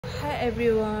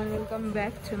everyone, welcome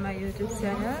back to my YouTube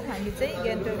channel. हामी चाहिँ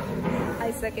गान्तोक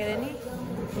आइसकेर नि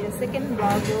यो सेकेन्ड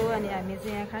भ्लग हो अनि हामी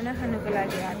चाहिँ यहाँ खाना खानको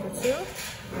लागि आएको छु।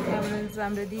 यहाँ हुनुहुन्छ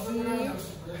हाम्रो दिदी,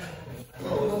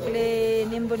 भोकले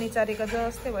निम्बु निचारेको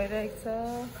जस्तै भइरहेको छ।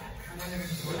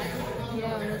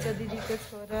 यहाँ हुनुहुन्छ दिदीको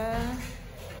छोरा,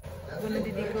 गुनु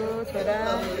दिदीको छोरा,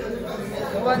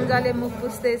 बन्जाले मुख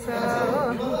पुस्दैछ हो।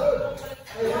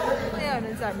 त्यहाँ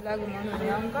हुनुहुन्छ हामीलाई घुमाउनु हुने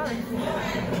अङ्कल।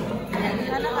 हामी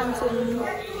खाना खान्छौँ।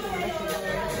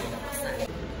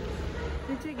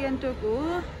 यो चाहिँ गान्तोक हो।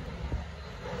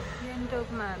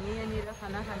 गान्तोकमा हामी यहाँनिर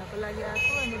खाना खानको लागि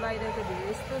आएको अनि बाहिरको भ्यू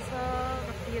यस्तो छ।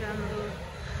 कति राम्रो,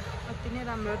 कति नै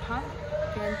राम्रो ठाउँ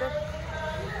गान्तोक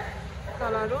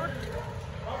तल रोड।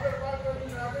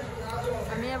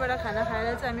 हामी यहाँबाट खाना खाएर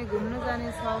चाहिँ हामी घुम्नु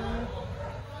जानेछौँ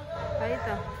है त।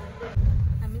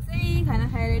 हामी चाहिँ खाना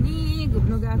खाएर नि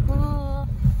घुम्नु गएको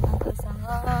अङ्कलसँग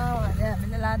भनेर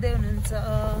हामीलाई लाँदै हुनुहुन्छ।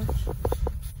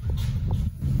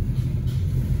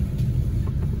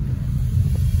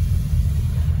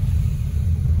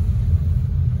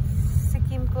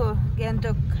 सिक्किमको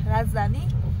गान्तोक राजधानी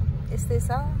यस्तै छ।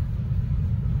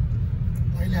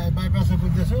 अहिले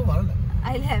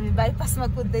हामी बाइपासमा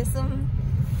कुद्दैछौँ।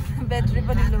 ब्याट्री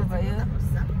पनि लो भयो।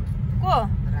 को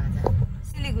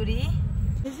सिलिगुडी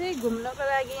यो चाहिँ घुम्नको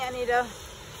लागि यहाँनिर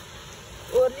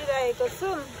ओर्लिरहेको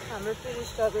छौँ। हाम्रो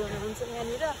टुरिस्टहरू हुनुहुन्छ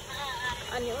यहाँनिर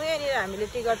अनि यहाँनिर हामीले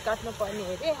टिकट काट्नु पर्ने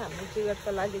अरे। हामी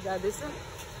टिकटको लागि जाँदैछौँ।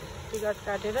 टिकट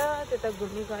काटेर त्यता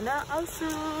घुमिकन आउँछु।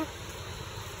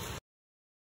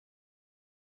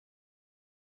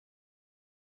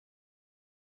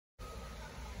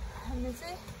 हामी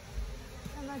चाहिँ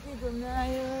माथि घुम्न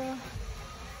आयो।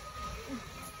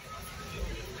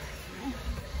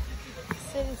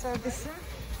 सेरी चढ्दैछौँ।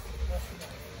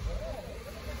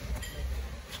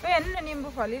 हेर्नु न निम्बु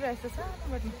फलिरहेको छ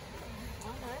सानोबाट।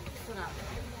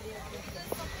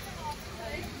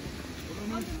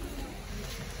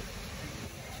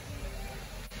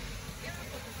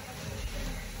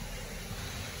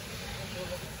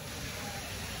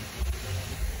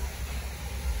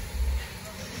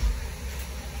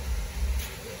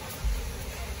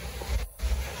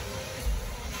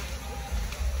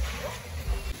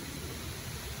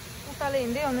 उकालो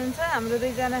हिँड्दै हुनुहुन्छ हाम्रो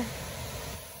दुईजना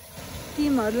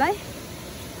टिमहरूलाई।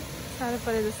 साह्रो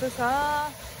परे जस्तो छ।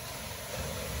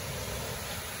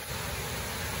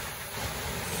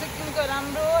 सिक्किमको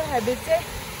राम्रो हेबिट चाहिँ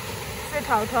यसै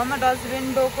ठाउँ ठाउँमा डस्टबिन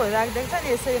डोकोहरू राखिदिएको छ नि,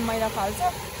 यसरी मैला फाल्छ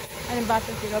अनि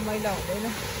बाटोतिर मैला हुँदैन।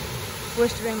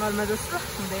 वेस्ट बेङ्गलमा जस्तो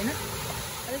हुँदैन,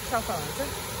 अलिक सफा हुन्छ।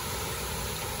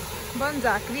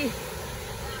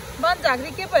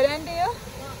 बनझाँक्री के पऱ्यो आन्टी? यो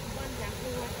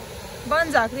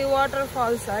बनझाँक्री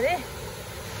वाटरफल्स अरे।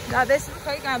 जाँदैछौँ,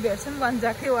 खै कहाँ भेट्छौँ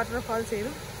बनझाँक्री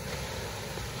वाटरफल्सहरू।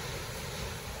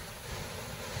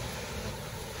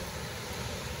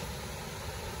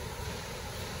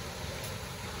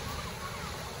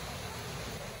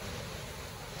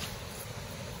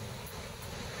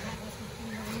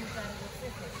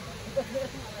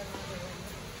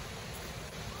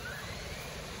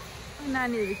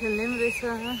 नानीहरू खेल्ने पनि रहेछ।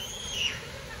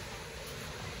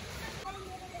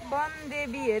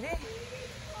 वनदेवी अरे।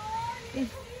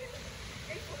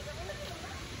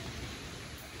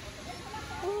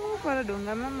 पर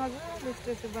ढुङ्गामा मजाले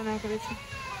स्ट्रेचर बनाएको रहेछ।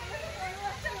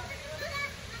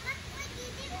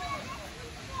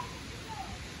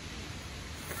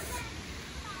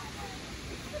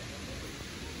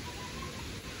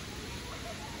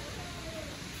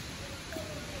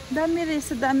 दामी रहेछ,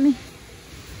 दामी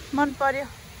मन पर्यो।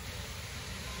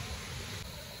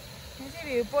 यो चाहिँ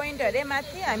भ्यू पोइन्ट अरे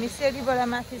माथि। हामी सिडीबाट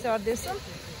माथि चढ्दैछौँ।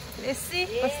 एसी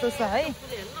कस्तो छ है।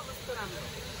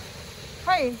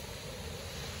 खै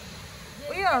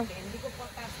उयो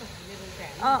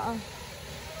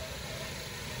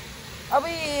अब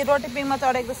रोटेपिङमा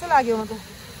चढेको जस्तो लाग्यो म त।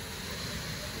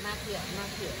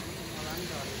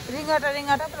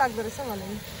 रिङ्गटा पो लाग्दो रहेछ भने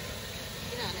नि।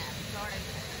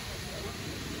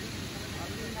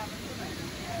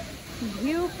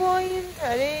 भ्यू पोइन्ट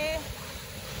अरे।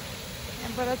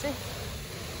 यहाँबाट चाहिँ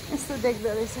यस्तो देख्दो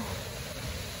रहेछ।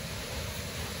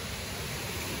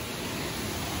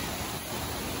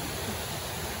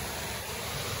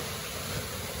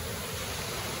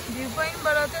 भ्यू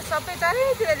पोइन्टबाट चाहिँ सबै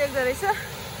चारैतिर देख्दो रहेछ।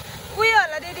 उयो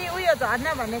होला दिदी, उयो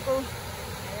झर्ना भनेको।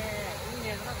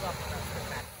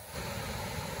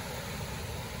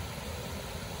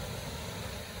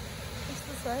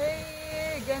 यस्तो छ है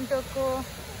गान्तोकको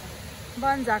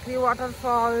बनझाँक्री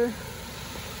वाटरफल।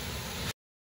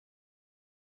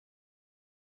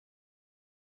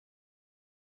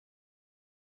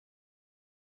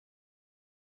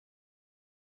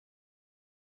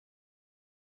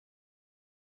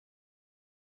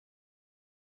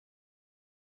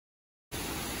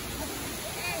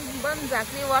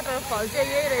 बनझाँक्री वाटरफल चाहिँ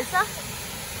यही रहेछ।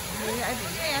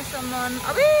 यहाँसम्म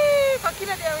अबे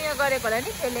किन त्यो उयो गरेको होला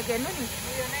नि खेलेको हेर्नु नि।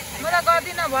 मलाई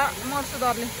गर्दिनँ भयो मर्छु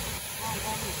डरले।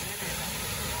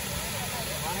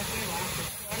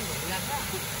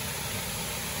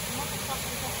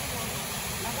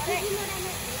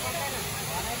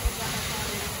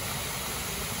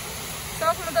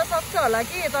 सक्नु त सक्छ होला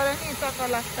कि तर नि चक्कर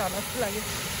लाग्छ होला जस्तो लाग्यो।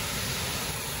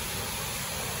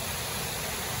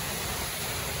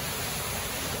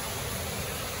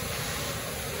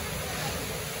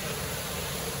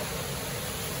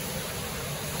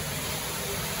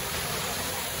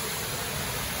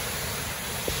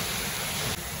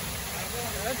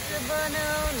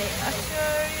 बनाउने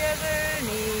आश्चर्य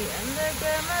गर्ने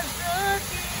अन्धकारमा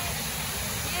ज्योति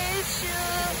येशू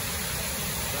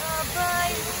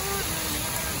तपाईँ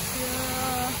हुनुहुन्छ।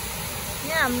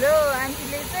 यहाँ हाम्रो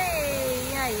आन्टीले चाहिँ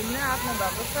यहाँ हिँड्न आफ्नो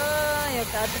भएको छ यो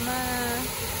घाटमा।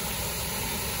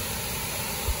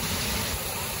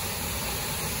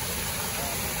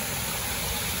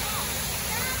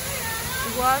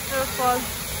 वाटरफल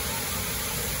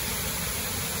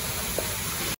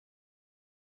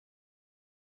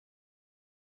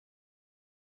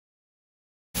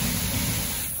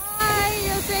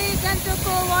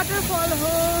गान्तोकको वाटरफल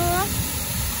हो।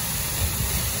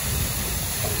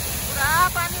 पुरा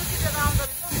पानी उठिएर आउँदो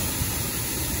रहेछ।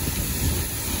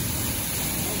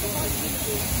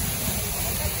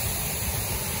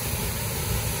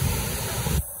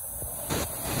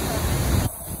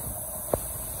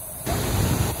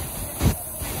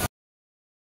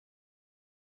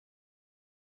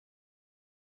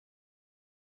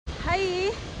 हाई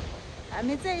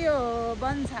हामी चाहिँ यो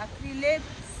बनझाँक्री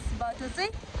लेकबाट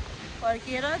चाहिँ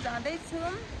फर्केर जाँदैछौँ।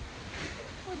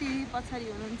 दिदी पछाडि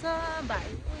हुनुहुन्छ,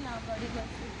 भाइको यहाँ गाडी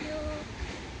गइसक्यो।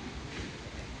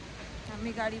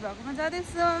 हामी गाडी भएकोमा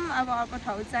जाँदैछौँ। अब अर्को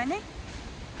ठाउँ जाने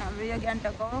हाम्रो यो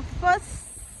गान्तोकको फर्स्ट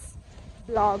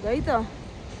भ्लग है त।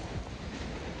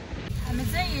 हामी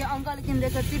चाहिँ अङ्कल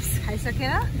किनिदिएको चिप्स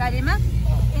खाइसकेर गाडीमा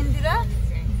यहाँनिर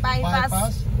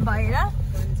बाइपास भएर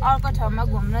अर्को ठाउँमा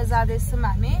घुम्न जाँदैछौँ।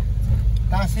 हामी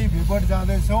काशी भ्यू पोइन्ट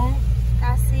जाँदैछौँ।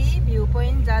 काशी भ्यू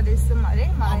पोइन्ट जाँदैछौँ अरे।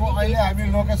 अब अहिले हामी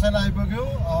लोकेसन आइपुग्यो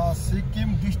सिक्किम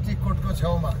डिस्ट्रिक्ट कोर्टको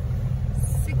छेउमा।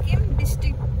 Sikkim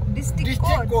district court Sikkim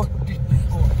district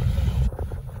court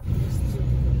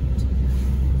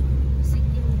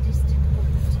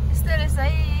यस्तै रहेछ है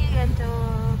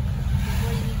गान्तोक।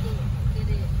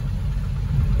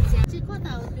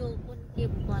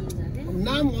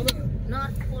 नाम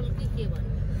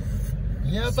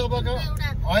यहाँ तपाईँको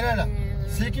होइन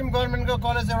सिक्किम गभर्मेन्टको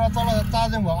कलेज एउटा तल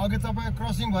ताजङ भयो। अघि तपाईँ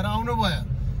क्रसिङ भएर आउनुभयो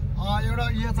एउटा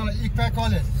यो तल इक्पा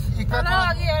कलेज।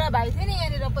 अघि एउटा भाइ थियो नि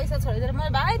यहाँनिर पैसा छोडेर मैले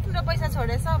भाइ तिम्रो पैसा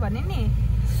छोडेछ भने नि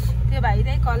त्यो भाइ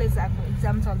चाहिँ कलेज आएको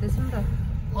इक्जाम चल्दैछ नि त।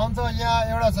 अन्त यहाँ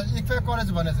एउटा छ इक्पा कलेज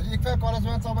भनेको छ। इक्पा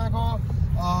कलेजमा तपाईँको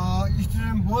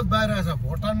स्टुडेन्ट बहुत बाहिर छ।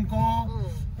 भुटानको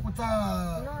उता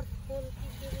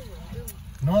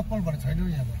नर्थ पोल भन्ने छैन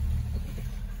यहाँ।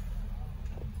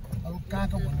 अब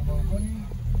कहाँको भन्नुभयो पनि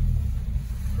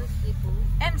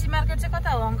एमजी मार्केट चाहिँ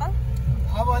कता हो अङ्कल?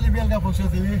 अब अलि बेलुका पुग्छ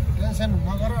तिमी टेन्सन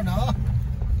नगर न।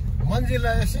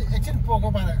 मन्जिललाई एकछिन पोको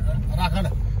पारेर राख न।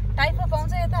 टाइफो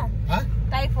पाउँछ यता?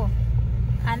 टाइफो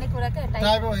खानेकुरा क्या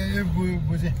टाइफो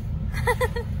बुझेँ।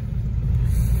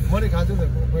 भोलि खान्छु त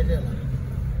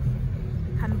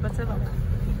खानुपर्छ बाबा।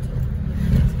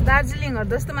 दार्जिलिङहरू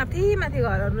जस्तो माथि माथि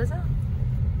घरहरू रहेछ।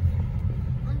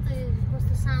 अन्त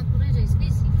कस्तो साँपुरै रहेछ कि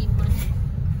सिक्किम पनि।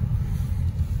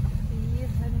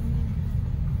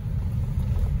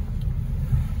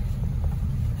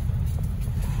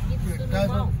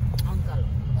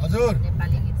 हजुर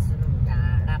नेपाली गीत सुनौँ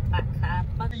डाँडा पाखा।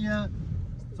 यहाँ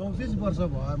 34 वर्ष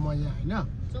भयो म यहाँ होइन।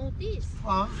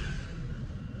 34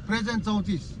 प्रेजेन्ट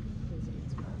 34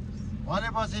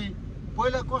 भनेपछि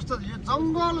पहिला कस्तो यो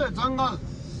जङ्गल जङ्गल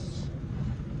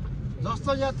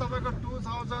जस्तो यहाँ तपाईँको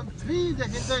 2003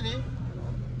 देखि चाहिँ नि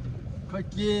खै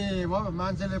के भयो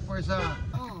मान्छेले पैसा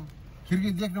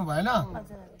खिड्की देख्नु भएन।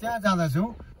 त्यहाँ जाँदैछौँ।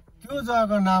 त्यो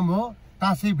जग्गाको नाम हो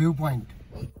काशी भ्यू पोइन्ट।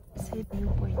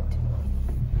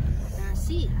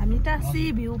 हामी टासी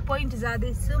भ्यू पोइन्ट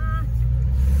जाँदैछौँ।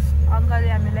 अङ्कलले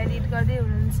हामीलाई लिड गर्दै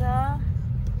हुनुहुन्छ,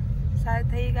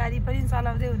 साथै गाडी पनि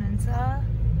चलाउँदै हुनुहुन्छ।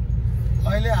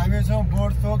 अहिले हामी छौँ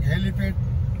Burtuk helipad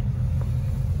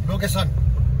location.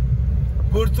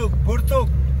 Burtuk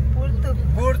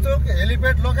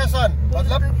helipad location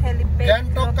मतलब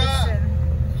गान्तोकका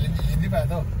हिन्दी भयो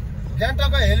त।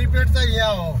 गान्तोकको हेलिप्याड चाहिँ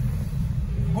यहाँ हो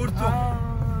बुर्तुक।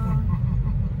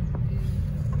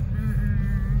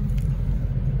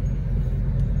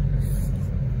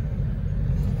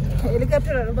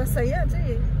 हेलिकप्टरहरू बस्छ यहाँ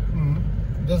चाहिँ।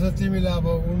 जस्तो तिमीलाई अब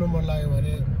उड्नु मन लाग्यो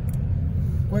भने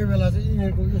कोही बेला चाहिँ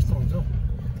यिनीहरूको यस्तो हुन्छ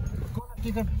हौ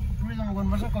टिकट टुरिज्ममा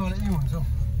गर्नुपर्छ कोही बेला यी हुन्छ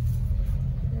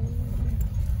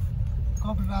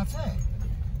कपी रात चाहिँ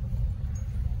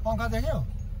पङ्खा देख्यो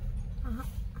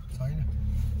छैन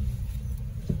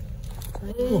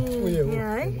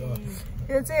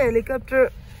यो चाहिँ हेलिकप्टर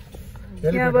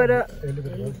यहाँबाट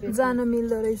जान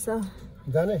मिल्दो रहेछ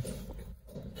जाने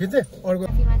खिच्ने अर्को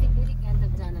माथि फेरि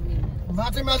गान्तोक जान मिल्दैन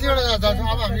माथि माथिबाट जान्छ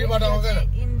अब हामीबाट आउँदैन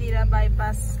इन्दिरा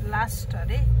बाइपास लास्ट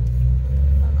अरे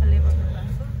अङ्कलले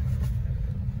भन्नुभएको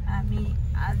हामी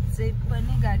अझै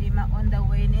पनि गाडीमा अन द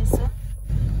वे नै छौँ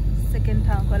सेकेन्ड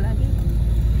ठाउँको लागि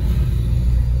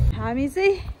हामी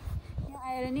चाहिँ यहाँ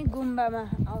आएर नि गुम्बामा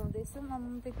आउँदैछौँ अब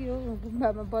त के हो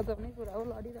गुम्बामा बजाउने कुरा हो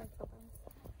लडिरहेको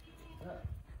छ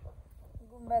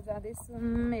गुम्बा जाँदैछौँ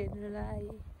हेर्नुलाई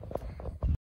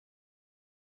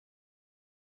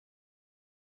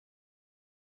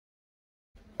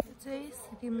चाहिँ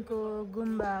सिक्किमको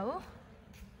गुम्बा हो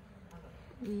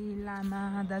यी लामा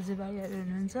दाजुभाइहरू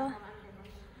हुनुहुन्छ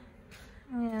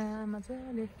यहाँ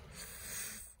मजाले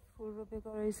फुल रोपेको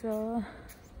रहेछ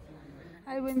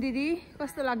आइबन दिदी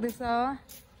कस्तो लाग्दैछ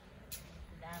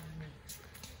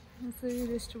यसरी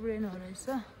रेस्टुरेन्टहरू रहेछ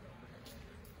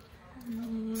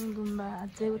अनि गुम्बा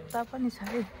अझै उता पनि छ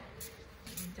है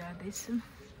जाँदैछौँ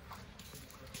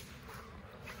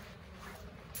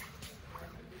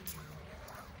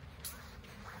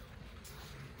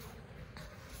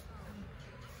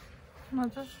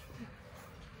मजा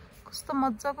कस्तो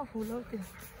मजाको फुल हो त्यो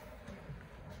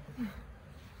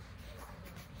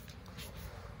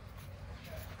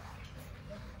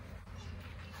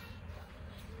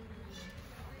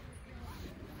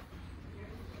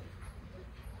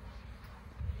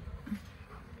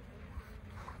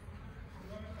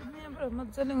यहाँबाट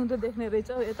मजाले हुँदो देख्ने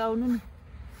रहेछ यता आउनु नि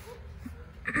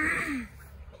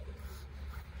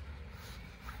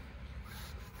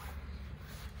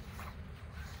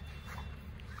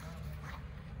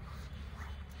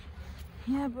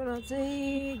यहाँबाट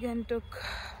चाहिँ गान्तोक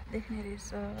देख्ने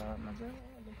रहेछ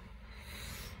मजाले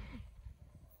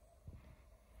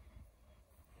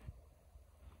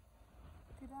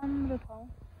राम्रो ठाउँ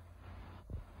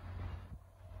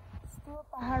यस्तो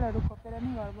पहाडहरू खोपेर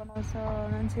नि घर बनाउँछ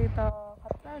मान्छे त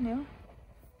खतरा नि हो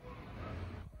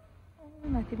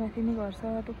माथि माथि नि घर छ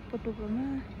टुप्पो टुप्पोमा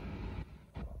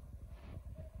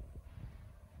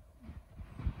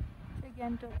चाहिँ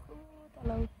गान्तोकको तल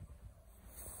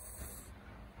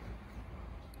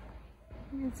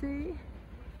यो चाहिँ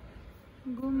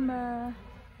गुम्बा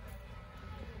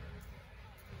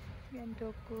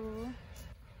गान्तोकको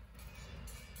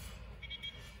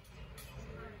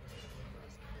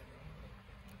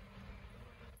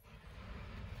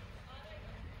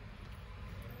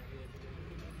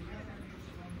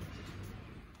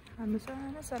हाम्रो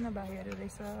सानो सानो भाइहरू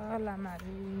रहेछ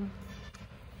लामाहरू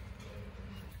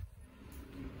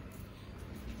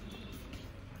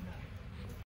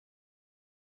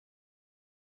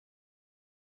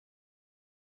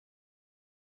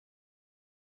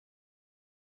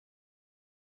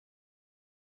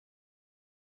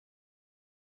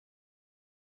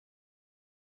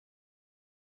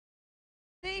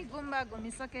गुम्बा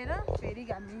घुमिसकेर फेरि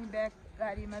हामी ब्याक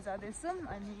गाडीमा जाँदैछौँ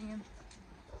अनि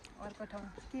अर्को ठाउँ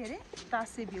के अरे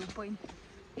तासे भ्यू पोइन्ट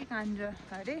के कहाँनिर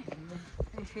अरे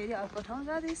फेरि अर्को ठाउँ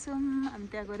जाँदैछौँ हामी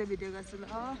त्यहाँ गएर भिडियो गर्छु ल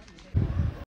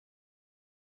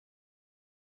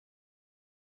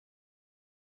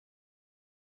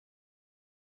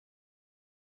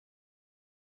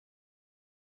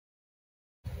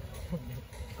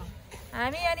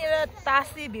हामी यहाँनिर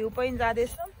तासे भ्यू पोइन्ट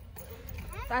जाँदैछौँ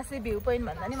तासे भ्यू पोइन्ट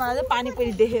भन्दा नि मलाई चाहिँ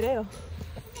पानीपुरी देखेरै हो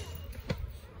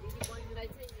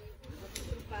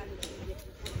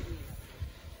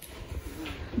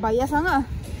भैयासँग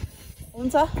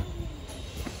हुन्छ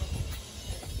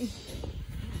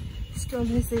स्टल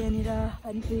रहेछ यहाँनिर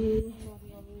पानीपुरी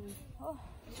हो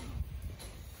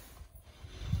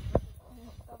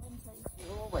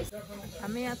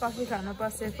हामी यहाँ कफी खान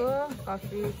बसेको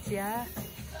कफी चिया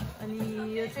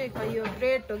अनि यो चाहिँ यो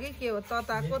ब्रेड हो कि के हो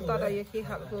तताको तर यो के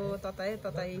खालको तताई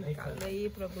कालै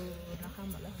प्रभु नखाऊँ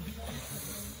होला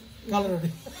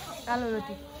कालो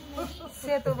रोटी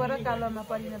सेतोबाट कालोमा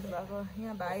परिणत भएको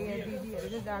यहाँ भाइ दिदीहरू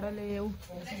चाहिँ जाडोले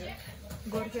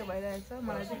गोर्खे भइरहेछ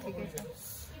मलाई चाहिँ ठिकै छ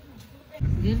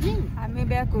हामी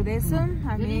ब्याक हुँदैछौँ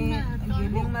हामी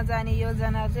घिर्लिङमा जाने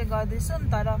योजना चाहिँ गर्दैछौँ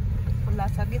तर खुल्ला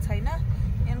छ कि छैन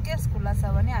इनकेस खुल्ला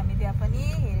छ भने हामी त्यहाँ पनि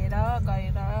हेरेर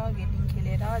गएर घिर्लिङ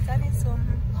खेलेर जानेछौँ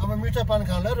अब मिठा पान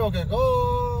खानलाई रोकेको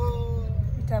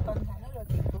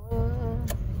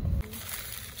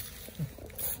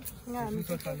यहाँ हामी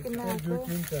किन्न आएको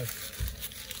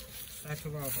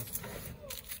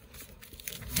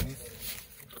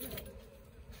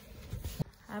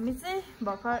हामी चाहिँ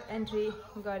भर्खर एन्ट्री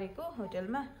गरेको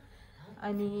होटलमा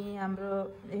अनि हाम्रो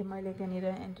मैले त्यहाँनिर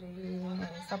एन्ट्री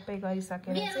सबै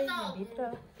गरिसकेर चाहिँ भित्र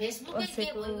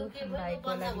बसेको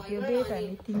भाइको लागि त्यो बेड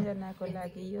हामी 3 जनाको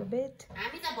लागि यो बेड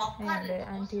यहाँले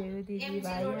आन्टीहरू दिदी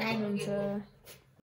भाइ आउनुहुन्छ